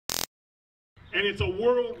And it's a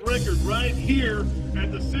world record right here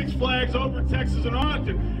at the Six Flags over Texas and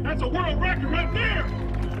Arlington. That's a world record right there.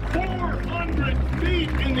 400 feet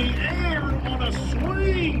in the air on a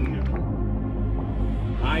swing.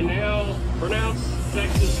 I now pronounce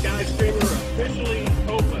Texas Skyscreamer officially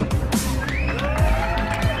open.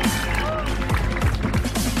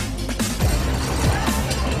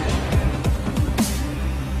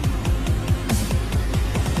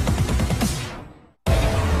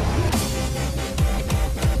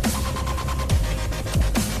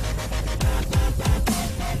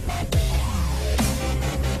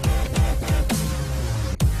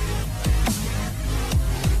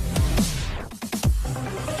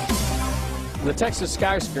 The Texas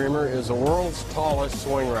Skyscreamer is the world's tallest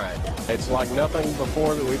swing ride. It's like nothing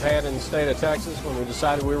before that we've had in the state of Texas. When we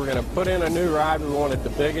decided we were going to put in a new ride, we wanted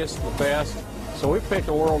the biggest, the best. So we picked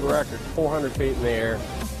a world record, 400 feet in the air.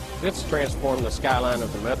 It's transformed the skyline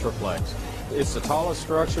of the Metroplex. It's the tallest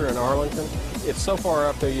structure in Arlington. It's so far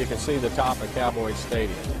up there you can see the top of Cowboys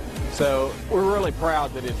Stadium. So we're really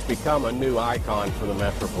proud that it's become a new icon for the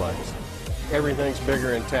Metroplex. Everything's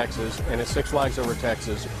bigger in Texas, and at Six Flags Over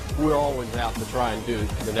Texas, we're always out to try and do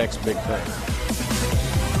the next big thing.